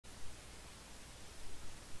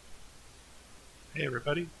Hey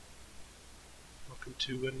everybody, welcome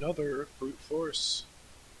to another Brute Force.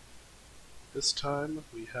 This time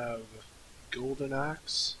we have Golden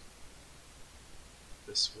Axe.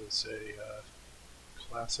 This was a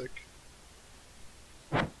classic.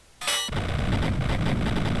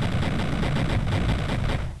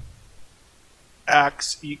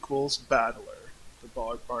 Axe equals Battler, the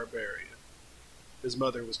Barbarian. His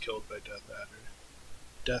mother was killed by Death Adder.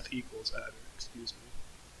 Death equals Adder, excuse me.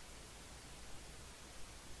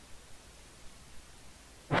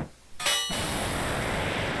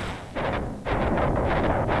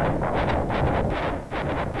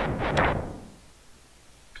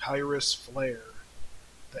 Iris Flare,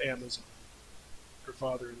 the Amazon. Her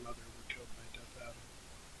father and mother were killed by Death Adder.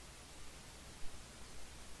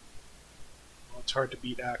 Well, it's hard to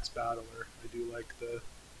beat Axe Battler. I do like the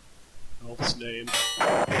elf's name.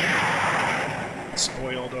 It's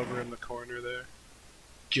spoiled over in the corner there.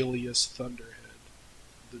 Gilius Thunderhead,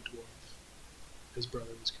 the dwarf. His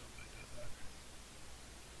brother was killed by Death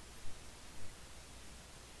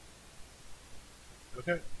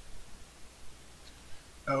Adder. Okay.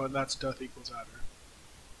 Oh, and that's Death equals Adder.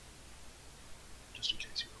 Just in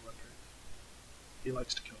case you were wondering. He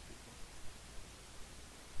likes to kill people.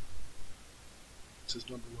 It's his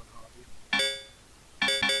 #1 hobby. I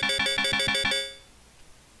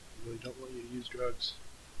really don't want you to use drugs.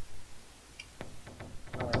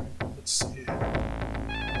 Alright, let's see.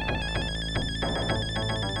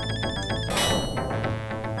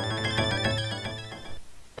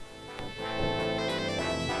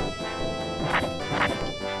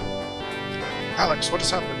 Alex, what has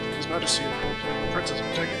happened? His Majesty and the princess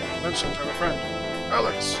have taken Vincent, our friend.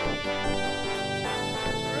 Alex!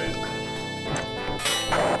 Right.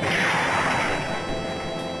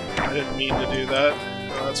 I didn't mean to do that.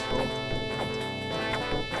 Oh, that's cool.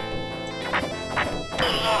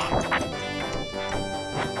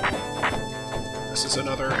 This is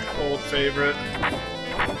another old favorite.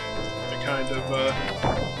 The kind of,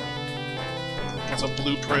 it's a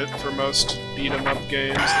blueprint for most beat-em-up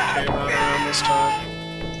games that came out around this time.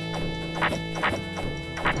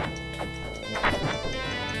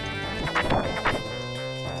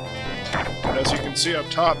 But as you can see up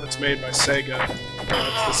top, it's made by Sega.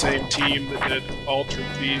 It's the same team that did Altered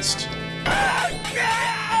Beast.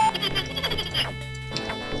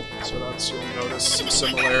 So that's, you'll notice some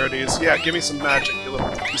similarities. Yeah, give me some magic, you little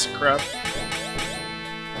piece of crap.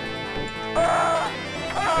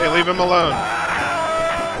 Hey, leave him alone.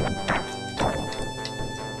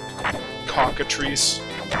 Cockatrice.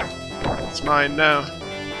 It's mine now.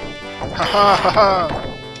 Ha ha ha ha!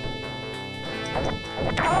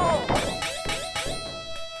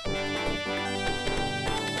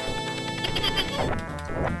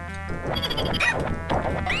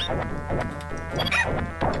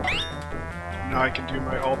 Now I can do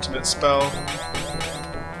my ultimate spell.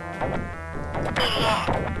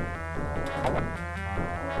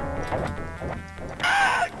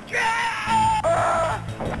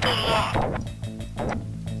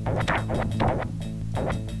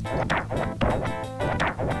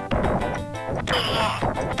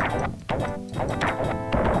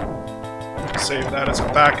 Save that as a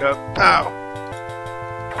backup. Ow!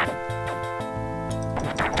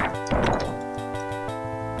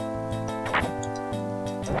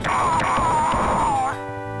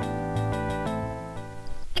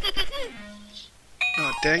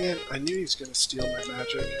 Oh, dang it. I knew he was going to steal my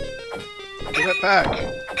magic. Give it back!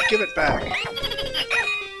 Give it back!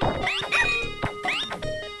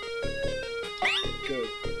 Good.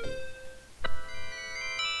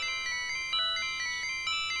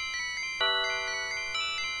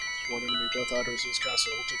 One enemy Death Adder's in his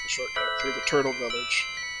castle. We'll take the shortcut through the turtle village.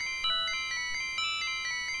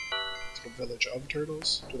 Is it a village of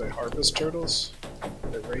turtles? Do they harvest turtles?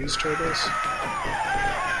 Do they raise turtles?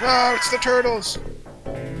 No, it's the turtles!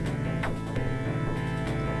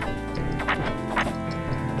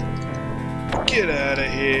 Get out of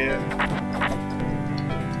here!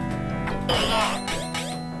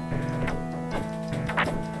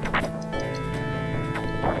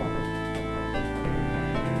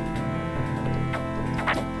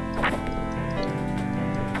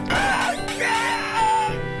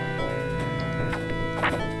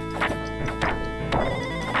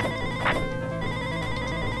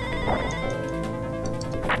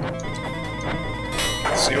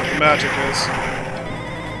 Let's see what the magic is.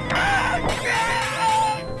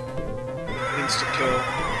 Insta-kill.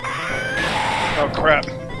 Oh crap.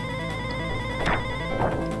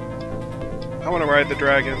 I want to ride the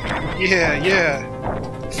dragon. Yeah, yeah!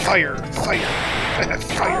 Fire! Fire!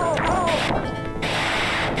 Fire!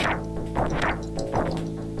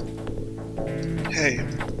 Hey,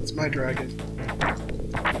 it's my dragon.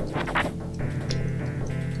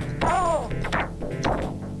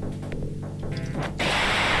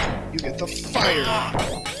 You get the fire!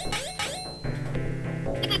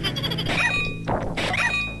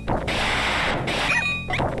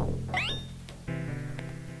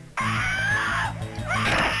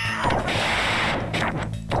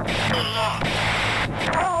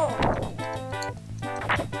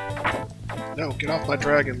 No, get off my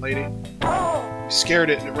dragon, lady. You scared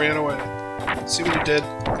it and it ran away. See what you did?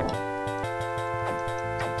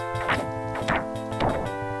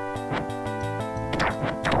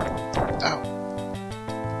 Ow.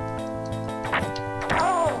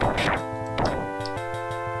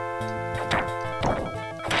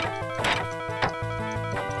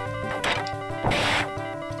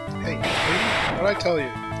 Hey, lady, what'd I tell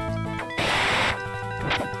you?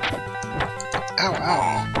 Ow,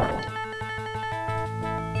 ow.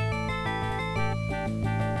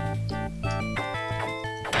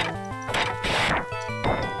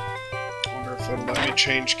 It'll let me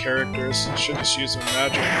change characters. I should just use a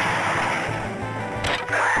magic.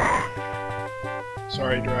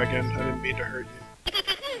 Sorry, dragon. I didn't mean to hurt you.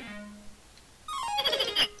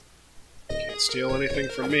 Can't steal anything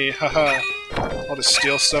from me. Haha. I'll just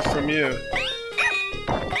steal stuff from you.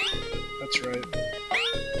 That's right.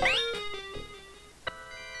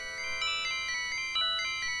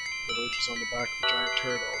 Village is on the back of a giant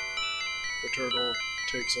turtle. The turtle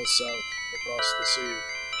takes us south across the sea.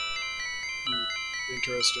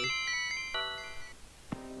 Interesting.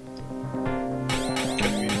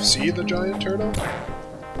 Can we see the giant turtle?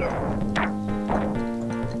 No.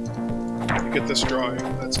 You get this drawing,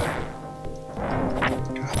 that's it.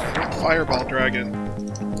 God, I want Fireball Dragon.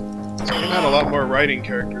 This game had a lot more writing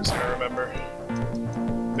characters than I remember.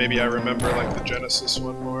 Maybe I remember like the Genesis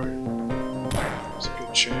one more. There's a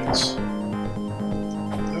good chance.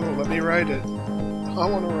 No, let me write it. I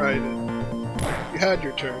want to write it. You had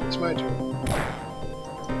your turn, it's my turn.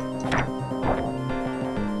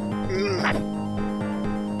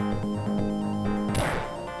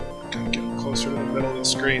 Gotta get closer to the middle of the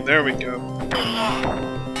screen. There we go.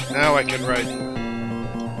 Now I can write you.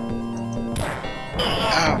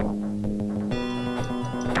 Ow.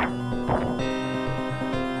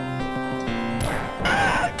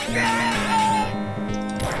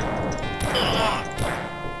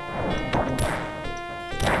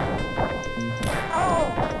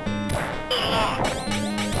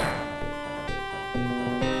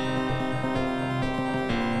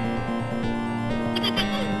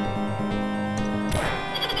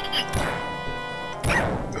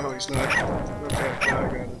 He's not. Okay, now I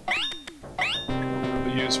got it.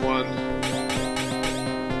 We'll use one.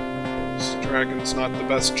 This dragon's not the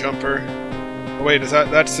best jumper. Oh wait,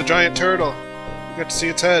 that's the giant turtle. You get to see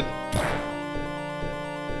its head.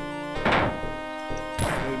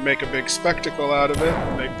 They'd make a big spectacle out of it.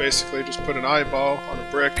 They basically just put an eyeball on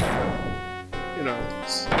a brick. You know,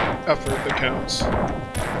 it's effort that counts.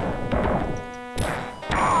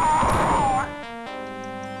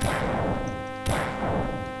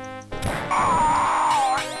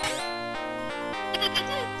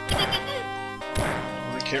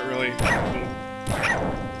 Can't really.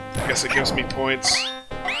 I guess it gives me points.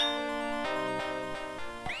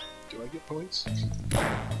 Do I get points?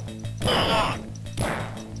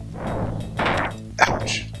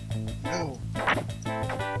 Ouch! No.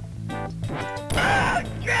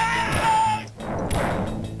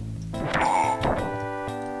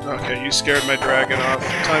 Okay, you scared my dragon off.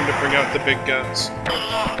 Time to bring out the big guns.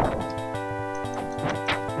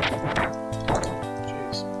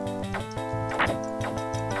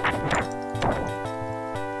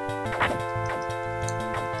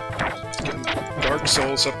 Dark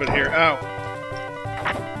Souls up in here. Ow!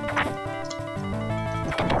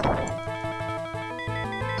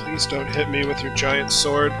 Please don't hit me with your giant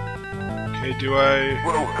sword. Okay, do I...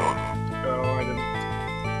 Oh, I didn't...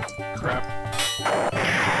 Crap.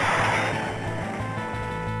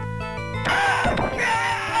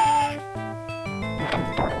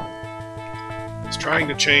 I was trying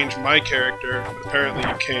to change my character, but apparently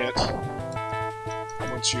you can't.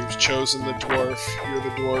 Once you've chosen the dwarf, you're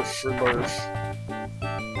the dwarf for life.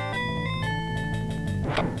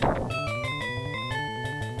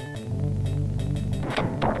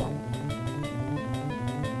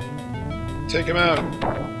 Take him out.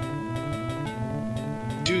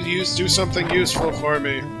 Do something useful for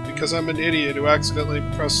me, because I'm an idiot who accidentally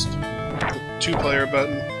pressed the 2-player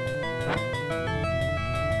button.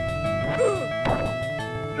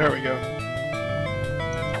 There we go.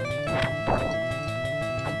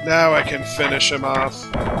 Now I can finish him off.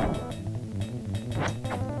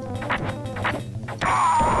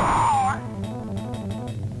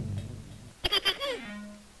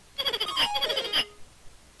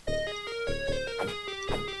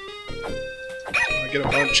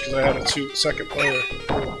 punch because I had a second player.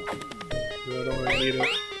 No, I don't really need it.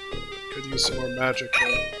 Could use some more magic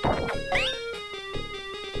though.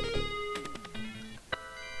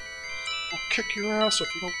 I'll kick your ass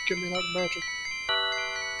if you don't give me that magic.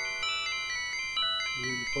 In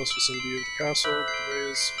the close vicinity of the castle, the way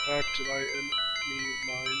is back to thy enemy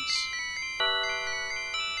lines.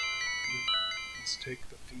 Let's take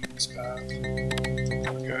the Fiend's path.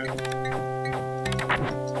 Okay.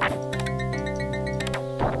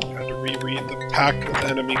 Had to reread the pact with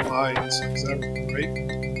enemy lines. Is that right?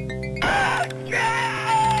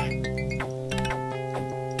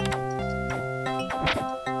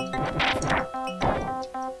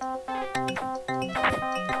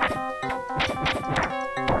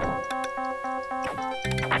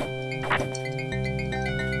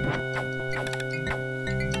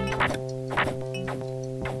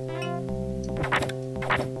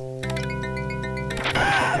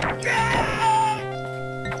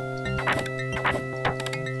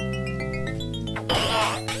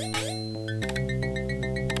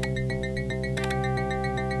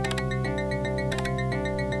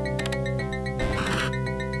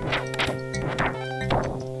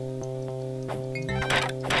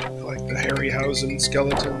 Harryhausen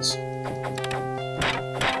skeletons.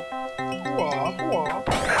 Hooah, hooah.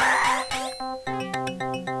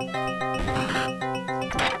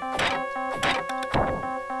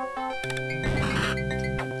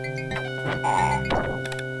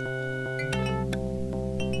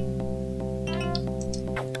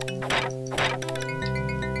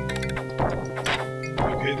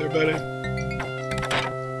 Okay there, buddy.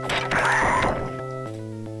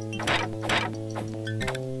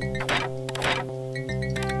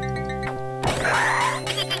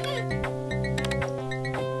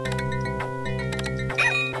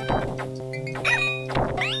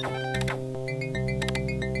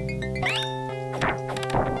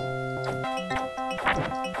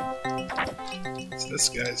 This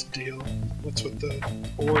guy's deal. What's with the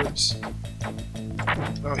orbs?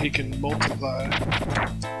 Oh, he can multiply.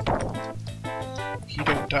 He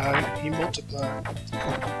don't die, he multiply.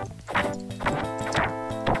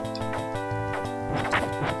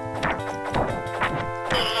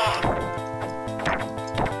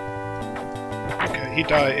 Okay, he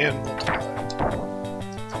die and multiply.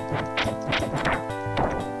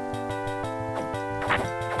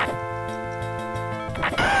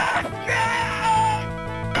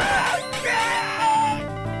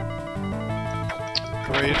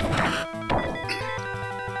 Great. I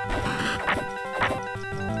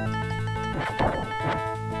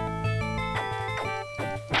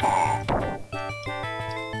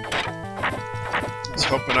was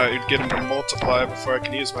hoping I'd get him to multiply before I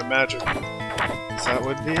can use my magic. That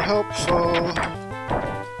would be helpful.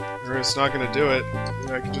 Or it's not going to do it.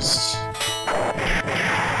 I can just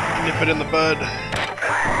nip it in the bud.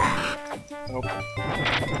 Nope.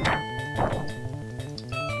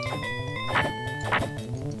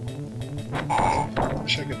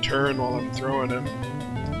 Wish I could turn while I'm throwing him.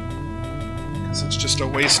 Because it's just a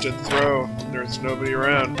wasted throw. There's nobody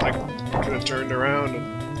around. I could have turned around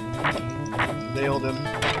and nailed him.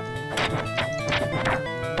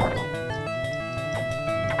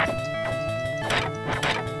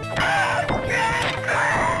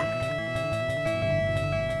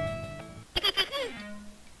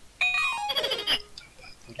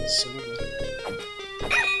 That little son of a...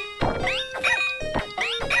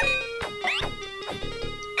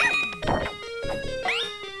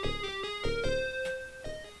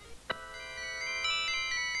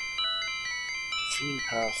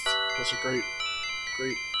 Path was a great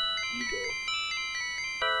ego.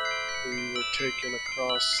 We were taken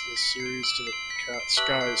across the series to the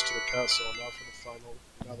skies to the castle.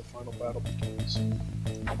 Now the final battle begins.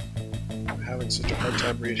 I'm having such a hard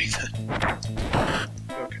time reading that.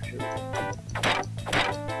 Okay, here we go.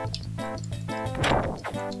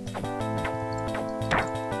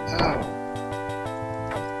 Ow.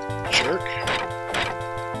 Jerk.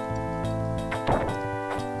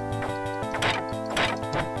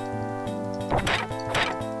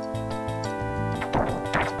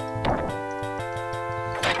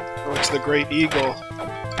 The Great Eagle.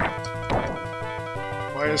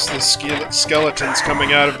 Why is the skeletons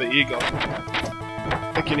coming out of the eagle?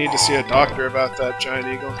 I think you need to see a doctor about that giant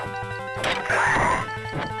eagle.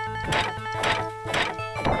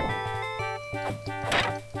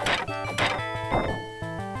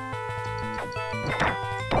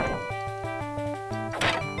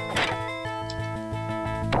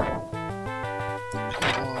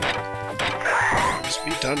 Come on. Just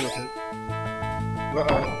be done with it.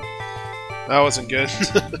 Uh-oh. That wasn't good.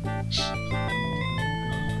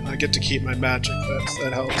 I get to keep my magic.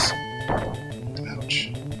 That helps.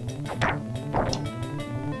 Ouch.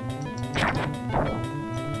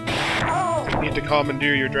 You need to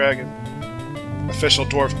commandeer your dragon. Official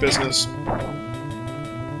dwarf business.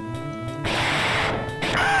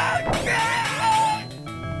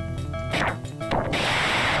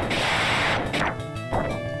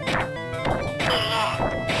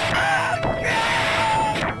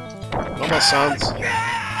 Almost sounds...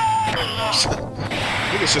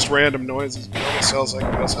 I think it's just random noises, but it almost sounds like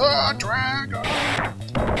it goes, ah, dragon!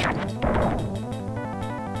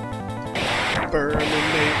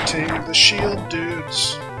 Burminating the shield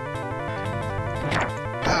dudes.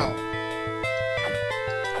 Ow.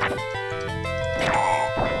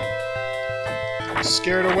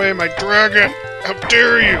 Scared away my dragon! How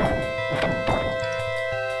dare you!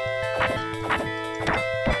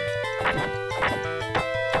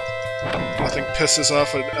 Nothing pisses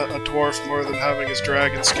off a dwarf more than having his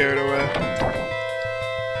dragon scared away.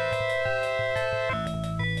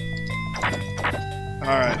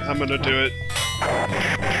 Alright, I'm gonna do it.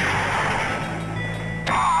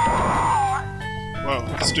 Whoa,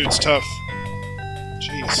 this dude's tough.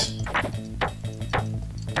 Jeez.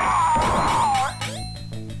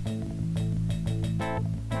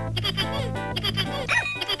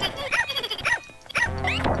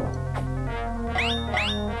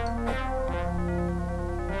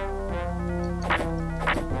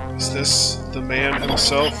 Is this the man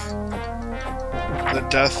himself? The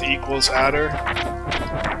death equals adder?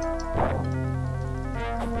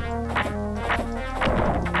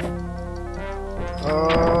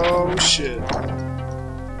 Oh shit.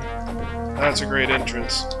 That's a great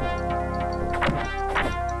entrance.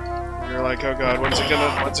 You're like, oh god, when's he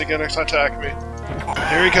gonna attack me?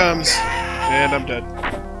 Here he comes! And I'm dead.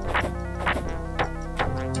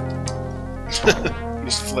 He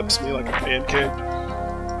just flips me like a pancake.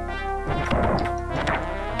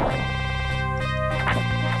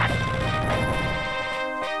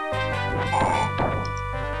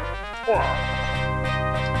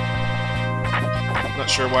 Not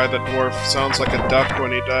sure why the dwarf sounds like a duck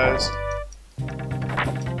when he dies.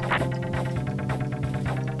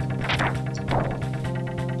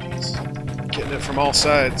 Jeez. Getting it from all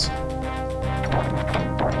sides.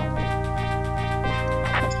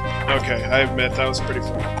 Okay, I admit that was pretty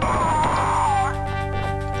fun.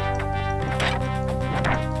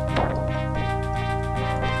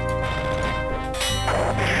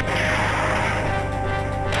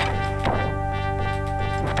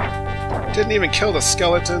 Didn't even kill the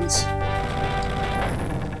skeletons.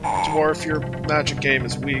 Dwarf, your magic game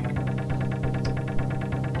is weak.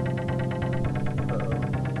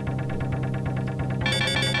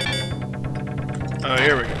 Oh,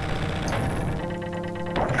 here we go.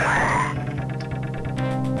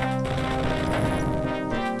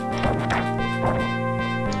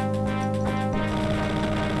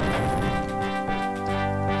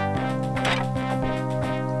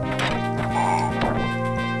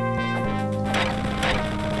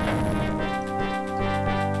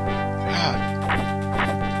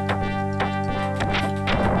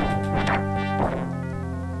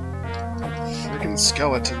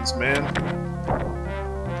 Skeletons, man.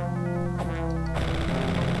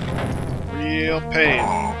 Real pain.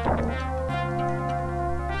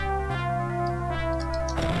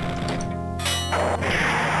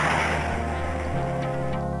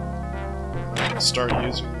 I'll start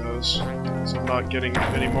using those, because I'm not getting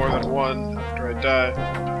any more than one after I die.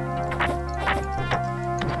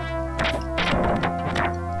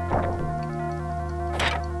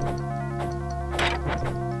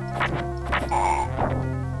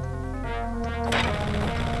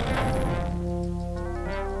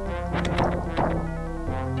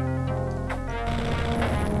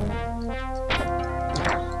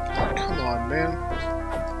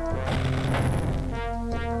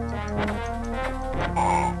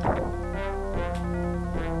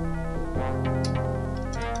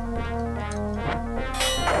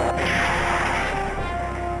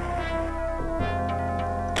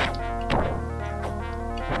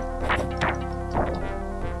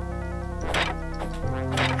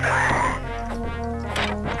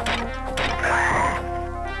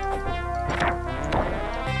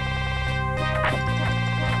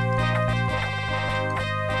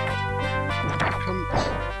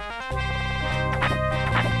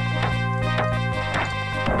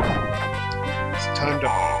 Time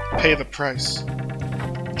to pay the price,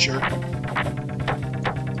 jerk.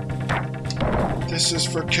 This is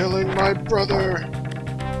for killing my brother.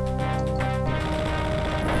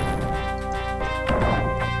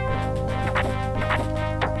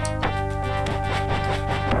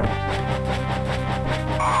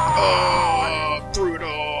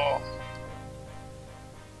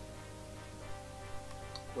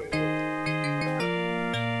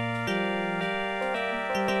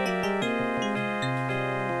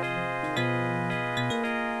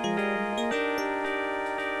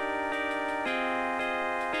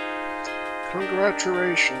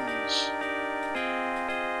 Congratulations.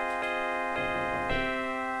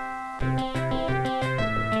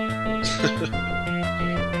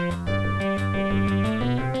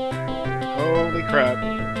 Holy crap.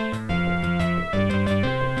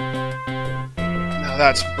 Now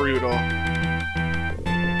that's brutal.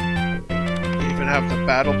 You even have the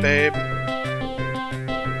battle babe.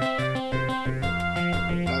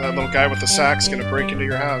 Now that little guy with the sack's gonna break into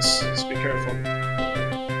your house. Just be careful.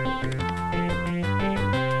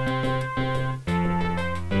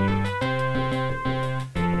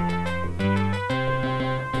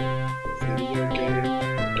 Video game.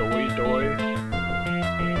 Doi doi.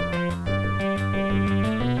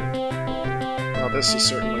 Oh, this is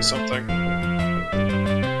certainly something.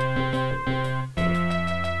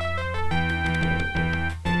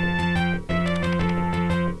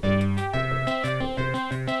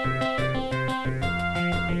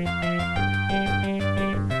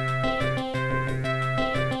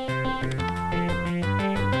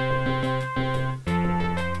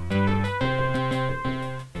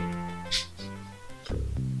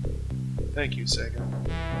 Thank you, Sega.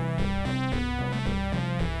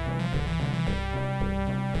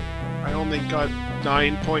 I only got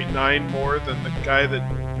 9.9 more than the guy that...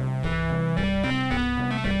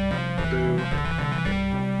 Boo.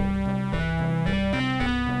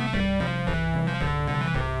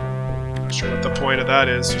 Not sure what the point of that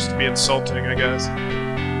is, just to be insulting, I guess.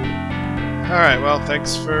 Alright, well,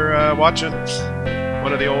 thanks for watching.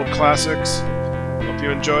 One of the old classics. Hope you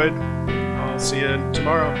enjoyed. I'll see you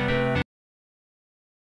tomorrow.